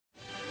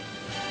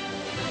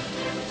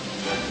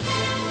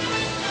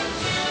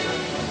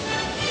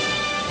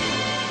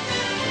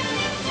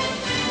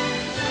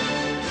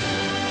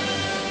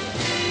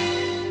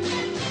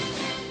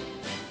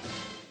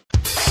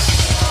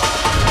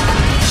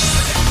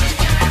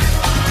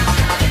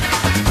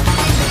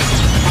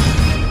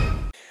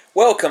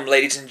Welcome,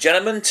 ladies and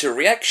gentlemen, to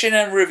Reaction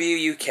and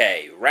Review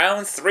UK,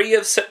 round 3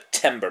 of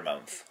September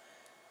month.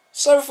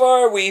 So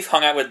far, we've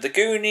hung out with the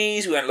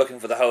Goonies, we went looking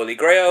for the Holy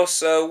Grail,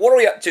 so what are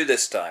we up to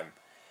this time?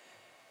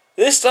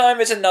 This time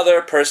is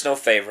another personal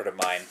favourite of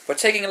mine. We're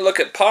taking a look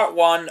at part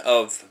 1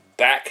 of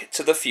Back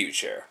to the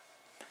Future.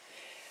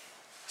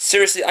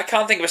 Seriously, I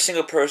can't think of a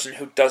single person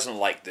who doesn't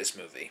like this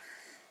movie.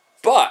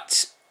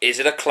 But, is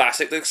it a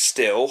classic that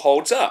still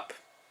holds up?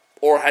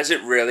 Or has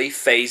it really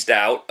phased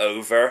out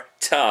over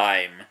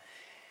time?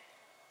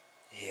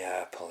 Yeah,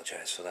 I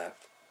apologise for that.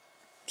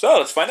 So,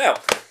 let's find out.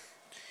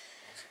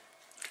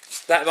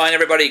 With that in mind,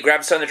 everybody,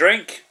 grab something to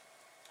drink.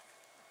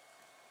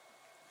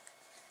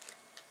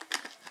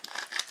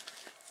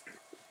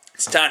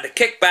 It's time to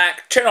kick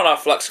back, turn on our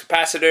flux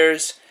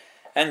capacitors,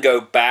 and go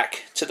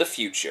back to the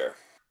future.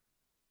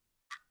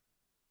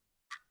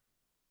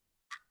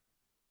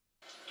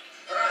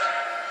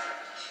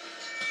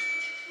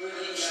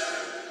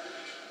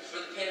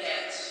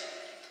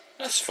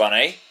 That's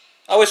funny.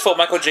 I always thought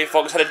Michael J.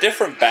 Fox had a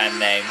different band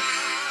name.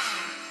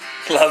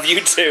 Love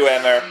you too,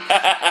 Emmer.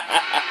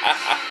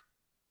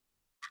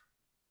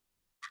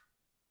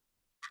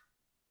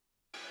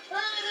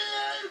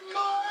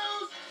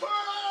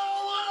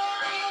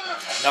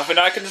 Nothing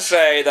I can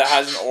say that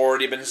hasn't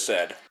already been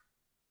said.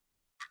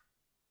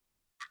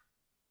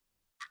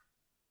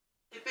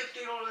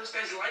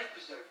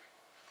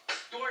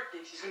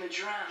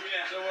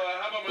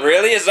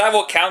 Really? Is that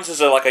what counts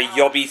as a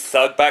yobby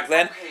thug back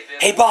then?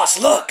 Hey boss,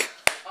 look!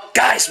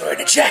 Guy's wearing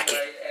a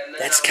jacket.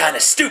 That's kind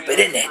of stupid,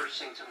 isn't it?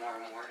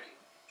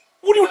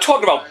 What are you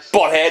talking about,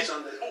 butthead?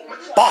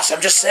 Boss,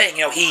 I'm just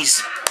saying,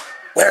 he's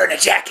wearing a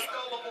jacket.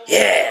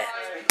 Yeah,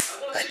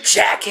 a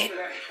jacket.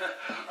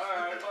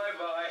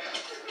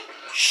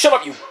 Shut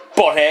up, you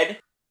butthead.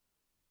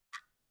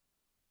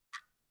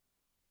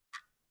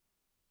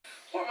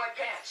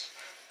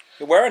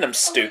 You're wearing them,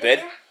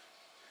 stupid.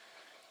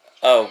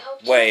 Oh,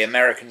 wait,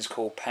 Americans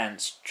call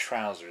pants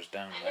trousers,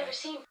 don't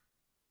they?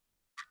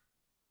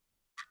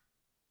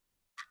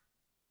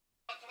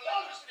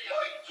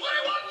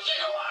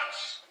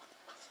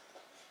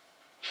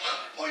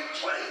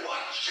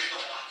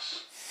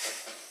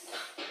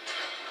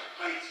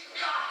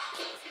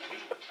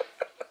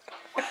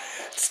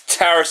 It's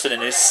Harrison in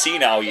his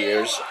senile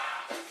years.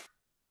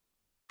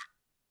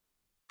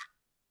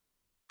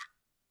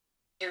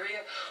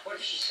 What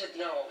if she said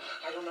no?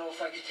 I don't know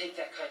if I could take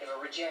that kind of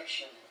a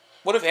rejection.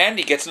 What if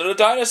Andy gets another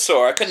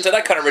dinosaur? I couldn't take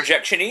that kind of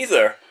rejection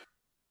either.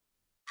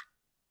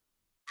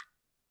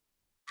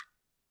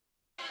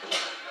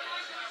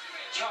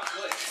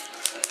 Chocolate.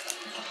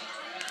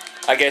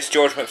 I guess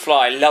George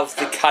McFly loves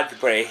the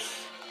Cadbury.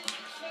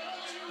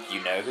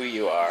 You know who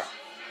you are.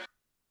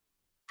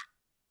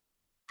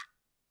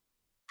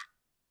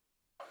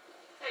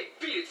 Hey,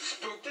 beat it,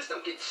 spook. This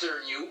don't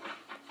concern you.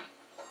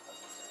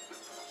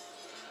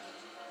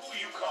 Who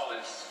you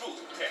calling spook,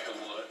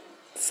 Peckerwood?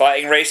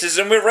 Fighting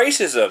racism with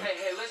racism.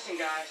 Hey, listen,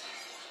 guys.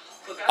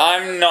 Look,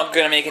 I'm not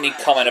going to make any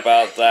comment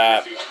about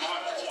that.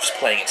 Just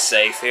playing it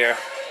safe here.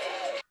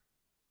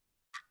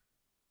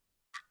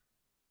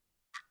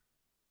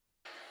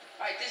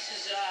 Alright, this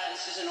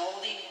is an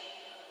oldie,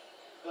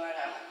 but,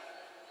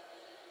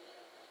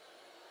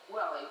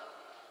 well,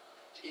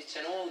 it's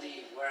an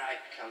oldie where I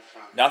come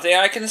from. Nothing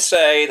I can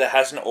say that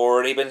hasn't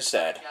already been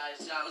said.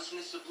 Guys, listen,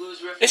 this is a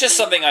blues riff. It's just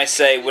something I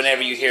say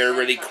whenever you hear a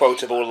really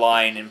quotable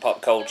line in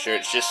pop culture.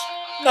 It's just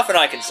nothing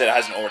I can say that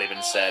hasn't already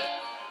been said.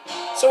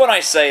 So when I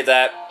say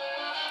that,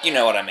 you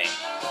know what I mean.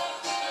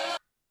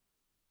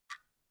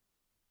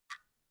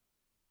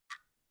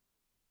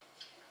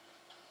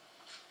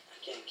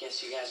 I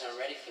guess you guys aren't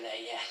ready for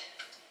that yet.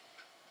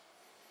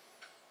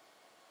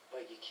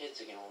 But your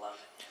kids are gonna love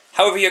it.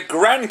 However, your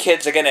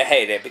grandkids are going to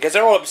hate it because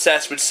they're all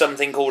obsessed with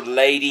something called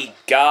Lady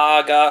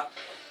Gaga.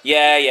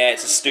 Yeah,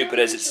 it's as stupid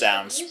as it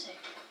sounds.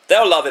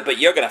 They'll love it, but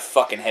you're going to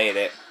fucking hate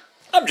it.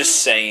 I'm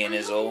just saying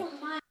is all.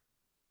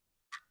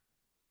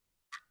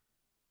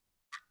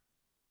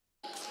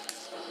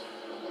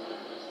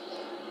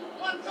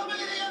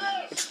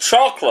 It's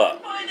chocolate.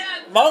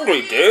 I'm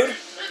hungry, dude.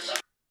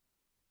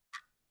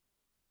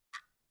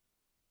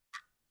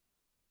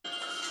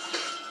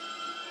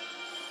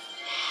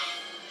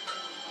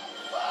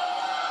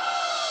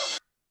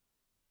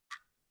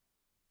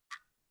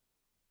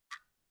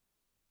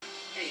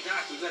 Hey,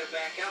 Doc, we better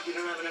back up. We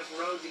don't have enough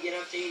road to get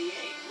up to 88.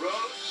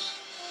 Roads?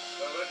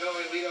 Well, we're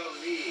going, we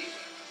don't need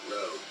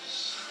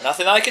roads.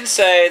 Nothing I can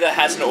say that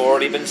hasn't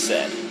already been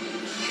said.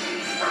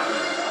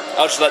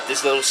 I'll just let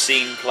this little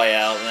scene play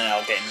out and then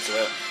I'll get into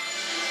it.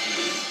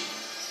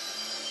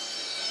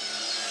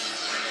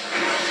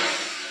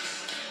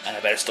 And I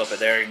better stop it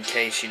there in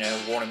case,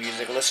 Warner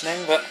Music are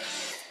listening, but...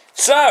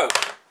 So!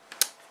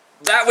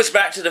 That was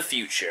Back to the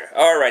Future.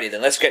 Alrighty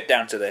then, let's get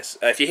down to this.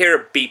 If you hear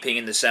a beeping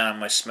in the sound,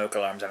 my smoke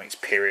alarm's having its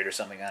period or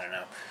something, I don't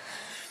know.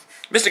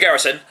 Mr.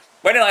 Garrison,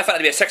 when did I find it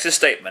to be a sexist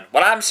statement?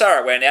 Well, I'm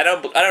sorry, Wendy, I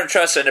don't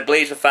trust her to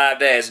bleed for 5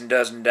 days and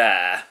doesn't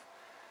die.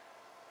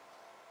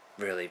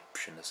 Really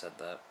shouldn't have said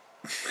that.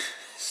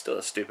 Still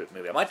a stupid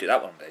movie. I might do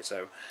that one day,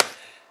 so...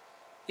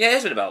 Yeah,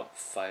 it's been about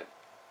 5.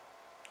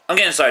 I'm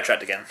getting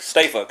sidetracked again.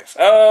 Stay focused.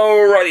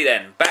 Alrighty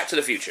then, Back to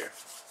the Future.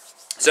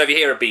 So if you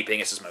hear a beeping,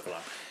 it's a smoke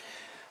alarm.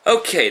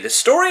 Okay, the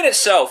story in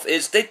itself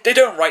is, they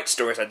don't write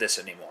stories like this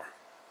anymore.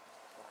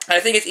 And I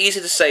think it's easy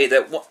to say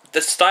that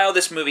the style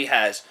this movie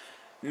has,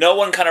 no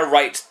one kind of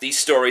writes these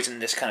stories in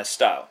this kind of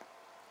style.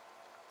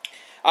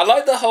 I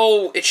like the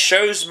whole, it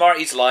shows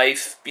Marty's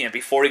life,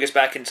 before he goes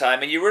back in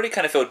time, and you really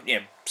kind of feel,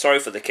 sorry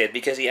for the kid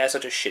because he has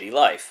such a shitty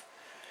life.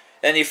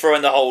 Then you throw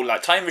in the whole,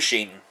 time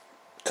machine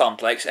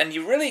complex, and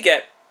you really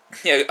get,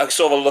 a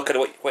sort of a look at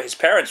what his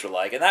parents were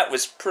like, and that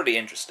was pretty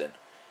interesting.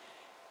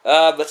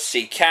 Let's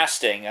see,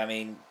 casting,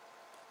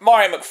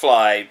 Marty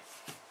McFly,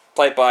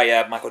 played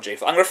by Michael J.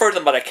 Fox. I'm going to refer to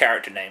them by their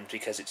character names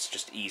because it's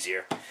just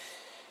easier.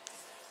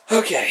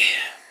 Okay.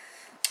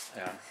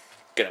 I'm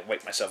going to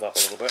wake myself up a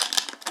little bit.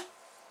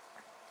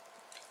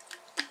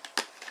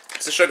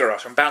 It's the sugar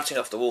rush. I'm bouncing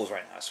off the walls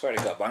right now, I swear to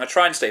God. But I'm going to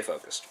try and stay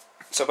focused.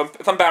 So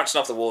if I'm bouncing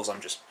off the walls, I'm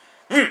just...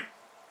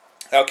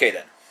 Okay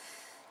then.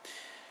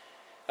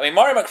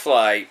 Marty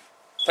McFly,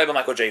 played by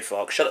Michael J.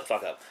 Fox. Shut the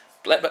fuck up.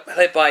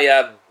 Played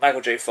by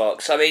Michael J.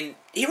 Fox.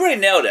 He really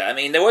nailed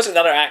it. There was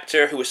another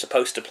actor who was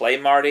supposed to play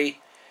Marty,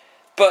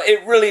 but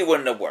it really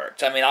wouldn't have worked.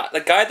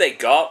 The guy they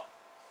got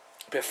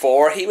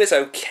before, he was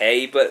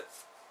okay, but,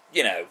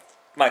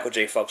 Michael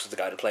J. Fox was the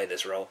guy to play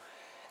this role.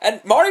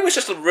 And Marty was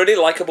just a really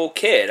likable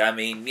kid.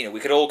 We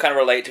could all kind of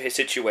relate to his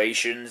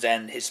situations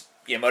and his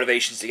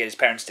motivations to get his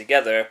parents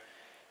together.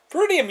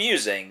 Pretty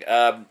amusing.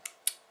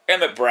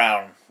 Emmett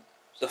Brown,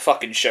 the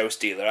fucking show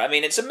stealer.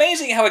 It's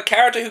amazing how a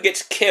character who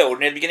gets killed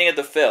near the beginning of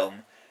the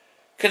film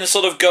can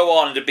sort of go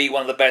on to be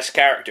one of the best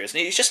characters.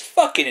 And he's just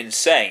fucking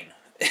insane.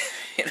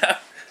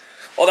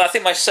 Although I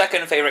think my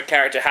second favourite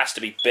character has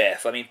to be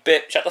Biff.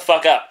 Biff, shut the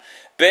fuck up.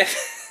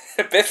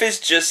 Biff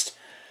is just...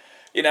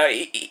 I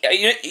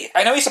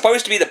know he's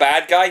supposed to be the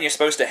bad guy and you're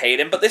supposed to hate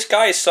him, but this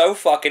guy is so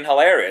fucking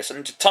hilarious.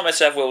 And Thomas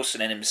F.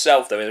 Wilson in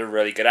himself, though, is a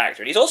really good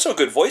actor. And he's also a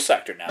good voice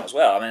actor now as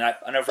well.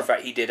 I know for a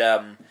fact he did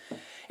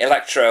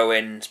Electro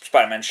in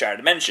Spider-Man Shattered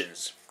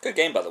Dimensions. Good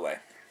game, by the way.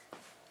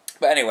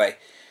 But anyway,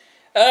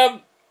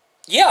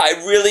 yeah,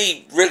 I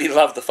really, really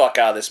love the fuck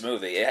out of this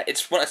movie.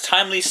 It's a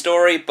timely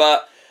story,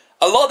 but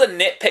a lot of the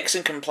nitpicks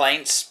and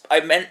complaints I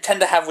tend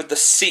to have with the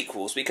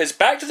sequels, because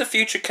Back to the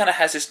Future kind of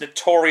has this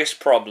notorious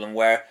problem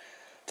where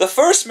the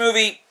first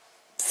movie,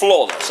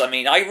 flawless.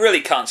 I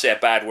really can't say a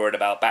bad word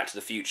about Back to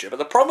the Future, but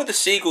the problem with the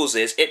sequels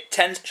is it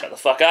tends, shut the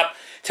fuck up,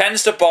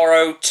 tends to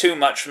borrow too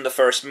much from the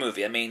first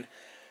movie.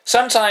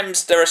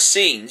 Sometimes there are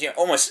scenes,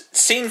 almost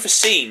scene for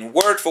scene,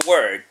 word for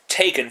word,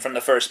 taken from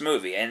the first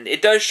movie, and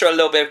it does show a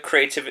little bit of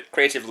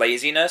creative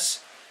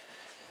laziness.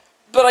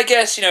 But I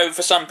guess,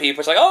 for some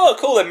people, it's like, oh,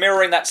 cool, they're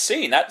mirroring that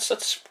scene.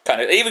 That's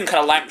kind of, they even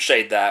kind of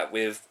lampshade that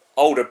with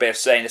older Biff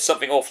saying there's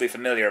something awfully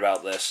familiar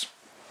about this.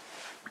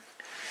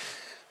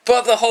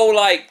 But the whole,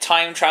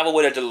 time travel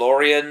with a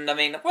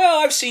DeLorean,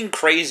 well, I've seen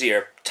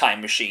crazier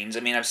time machines.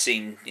 I've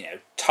seen,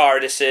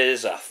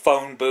 TARDISes, a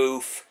phone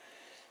booth,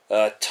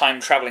 a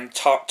time-traveling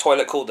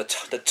toilet called the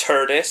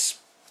TARDIS.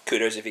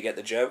 Kudos if you get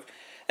the joke.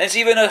 And it's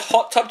even a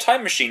hot tub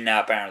time machine now,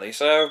 apparently,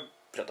 so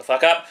shut the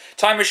fuck up.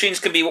 Time machines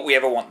can be what we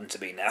ever want them to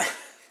be now.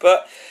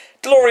 But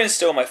DeLorean's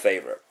still my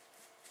favourite.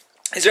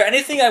 Is there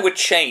anything I would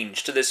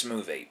change to this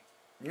movie?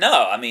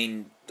 No,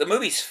 the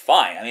movie's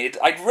fine.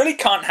 I really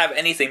can't have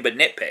anything but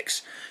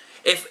nitpicks.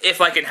 If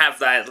I can have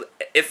that,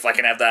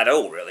 at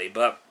all, really.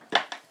 But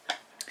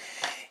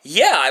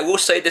yeah, I will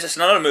say this is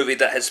another movie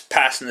that has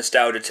passed the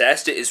nostalgia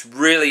test. It is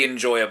really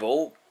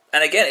enjoyable,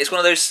 and again, it's one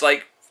of those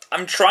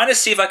I'm trying to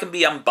see if I can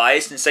be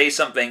unbiased and say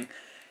something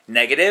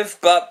negative,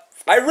 but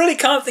I really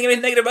can't think of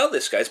anything negative about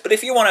this, guys. But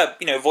if you want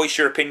to, voice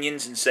your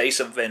opinions and say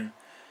something,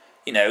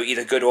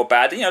 either good or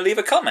bad, leave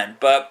a comment.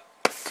 But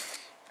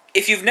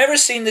if you've never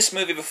seen this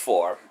movie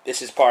before,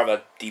 this is part of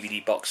a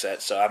DVD box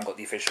set, so I haven't got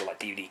the official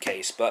DVD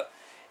case, but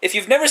if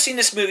you've never seen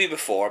this movie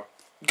before,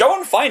 go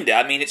and find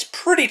it. It's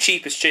pretty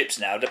cheap as chips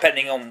now,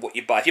 depending on what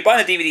you buy. If you're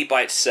buying the DVD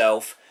by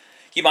itself,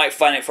 you might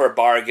find it for a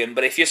bargain,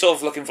 but if you're sort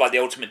of looking for the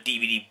ultimate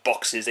DVD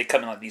boxes, they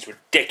come in these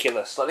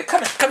ridiculous, it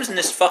comes in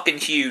this fucking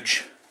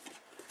huge,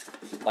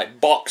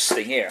 box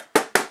thing here.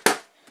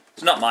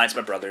 It's not mine, it's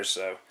my brother's,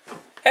 so,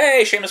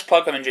 hey, shameless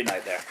plug, I'm enjoying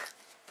Night there.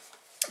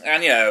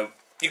 And,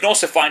 you can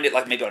also find it,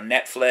 maybe on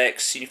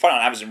Netflix, you can find it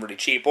on Amazon really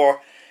cheap,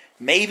 or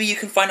maybe you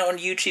can find it on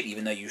YouTube,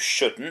 even though you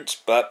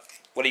shouldn't, but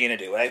what are you going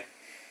to do, eh?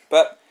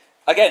 But,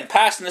 again,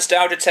 passed the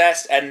nostalgia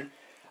test, and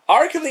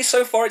arguably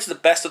so far it's the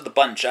best of the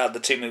bunch out of the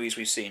two movies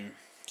we've seen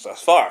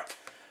thus far.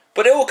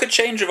 But it all could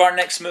change with our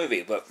next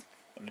movie, but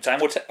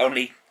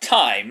only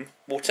time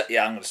will tell.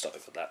 Yeah, I'm going to stop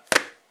it for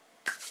that.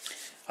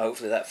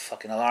 Hopefully that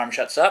fucking alarm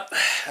shuts up.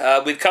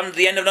 We've come to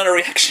the end of another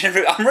reaction.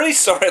 I'm really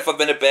sorry if I've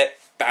been a bit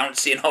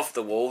bouncy and off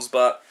the walls,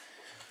 but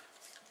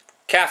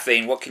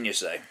caffeine, what can you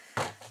say?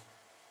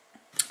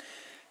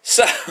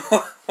 So,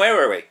 where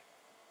were we?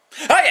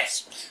 Ah,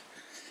 yes!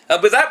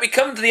 With that, we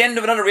come to the end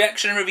of another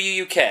Reaction and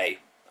Review UK.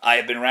 I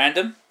have been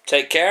Random,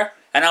 take care,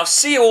 and I'll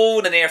see you all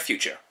in the near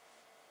future.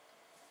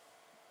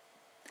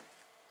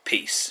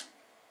 Peace.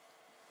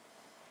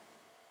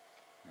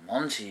 I'm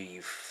on to you,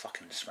 you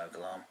fucking smoke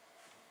alarm.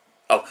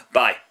 Oh,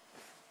 bye.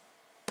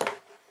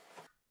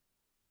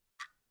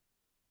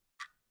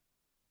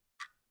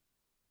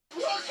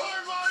 Work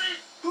hard, Marty!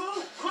 Who?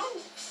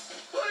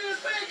 What do you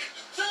think?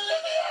 The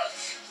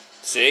idiots!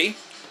 See?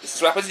 This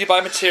is what happens when you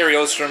buy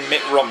materials from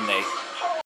Mitt Romney.